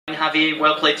Javier,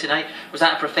 well played tonight. Was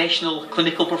that a professional,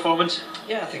 clinical performance?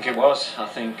 Yeah, I think it was. I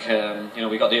think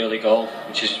we got the early goal,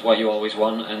 which is what you always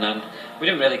want, and then we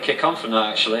didn't really kick on from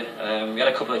that actually. We had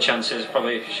a couple of chances,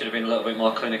 probably should have been a little bit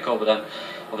more clinical, but then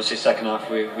obviously second half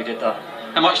we did that.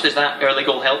 How much does that early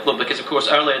goal help though? Because of course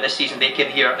earlier this season they came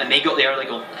here and they got the early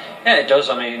goal. Yeah, it does.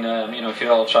 I mean, if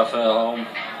you're at Old Trafford at home,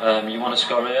 you want to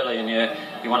score early and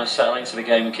you want to settle into the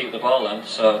game and keep the ball in.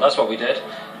 So that's what we did.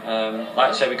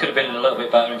 Like I say, we could have been a little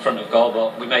bit better in front of goal,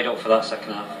 but we made up for that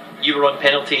second half. You were on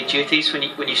penalty duties when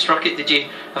you struck it. Did you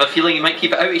have a feeling you might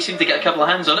keep it out? You seemed to get a couple of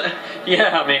hands on it.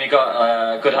 Yeah, I mean, he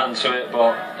got a good hand to it,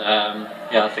 but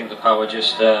yeah, I think the power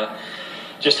just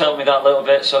helped me that little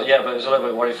bit. So yeah, but I was a little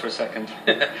bit worried for a second.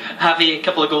 Javi, a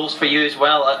couple of goals for you as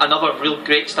well. Another real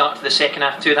great start to the second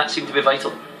half too. That seemed to be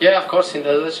vital. Yeah, of course. In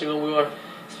the dressing room we were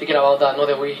speaking about that. Know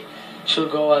that we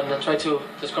should go and try to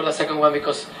score the second one,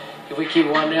 because if we keep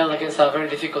 1-0 against a very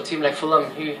difficult team like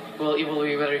Fulham, it will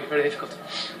be very, very difficult.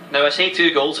 Now I say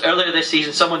 2 goals. Earlier this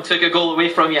season someone took a goal away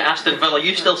from you at Aston Villa.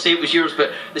 You still say it was yours,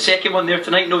 but the second one there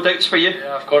tonight, no doubts for you?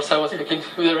 Yeah, of course. I was speaking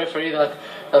with the referee that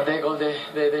their goal they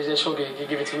just should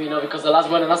give it to me, because the last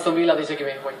one in Aston Villa they take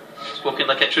it away. Spoken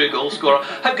like a true goal scorer.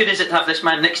 How good is it to have this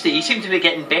man next to you? He seems to be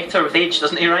getting better with age,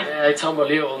 doesn't he, Ryan? Yeah, it's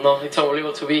unbelievable. No, it's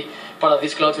unbelievable to be part of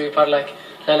this club, to be part like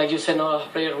you said, a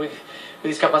player with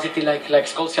this capacity like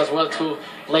Scholes as well, two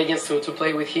legends to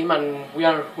play with him, and we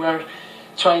are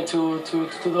trying to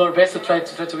do our best to try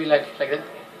to be like them.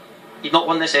 You've not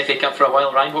won this FA Cup for a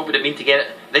while, Ryan. What would it mean to get it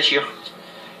this year?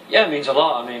 Yeah, it means a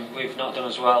lot. I mean, we've not done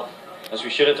as well as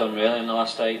we should have done really in the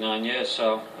last 8-9 years.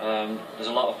 So there's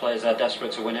a lot of players there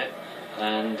desperate to win it,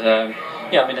 and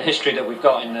yeah, I mean the history that we've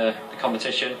got in the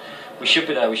competition, we should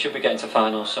be there. We should be getting to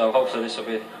finals. So hopefully this will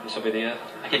be the year.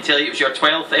 I can tell you it was your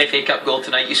 12th FA Cup goal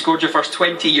tonight. You scored your first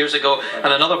 20 years ago,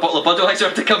 and another bottle of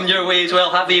Budweiser to come your way as well.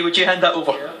 Javi, would you hand that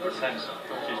over? Yeah, thanks.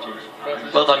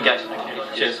 Well done, guys.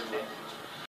 Cheers.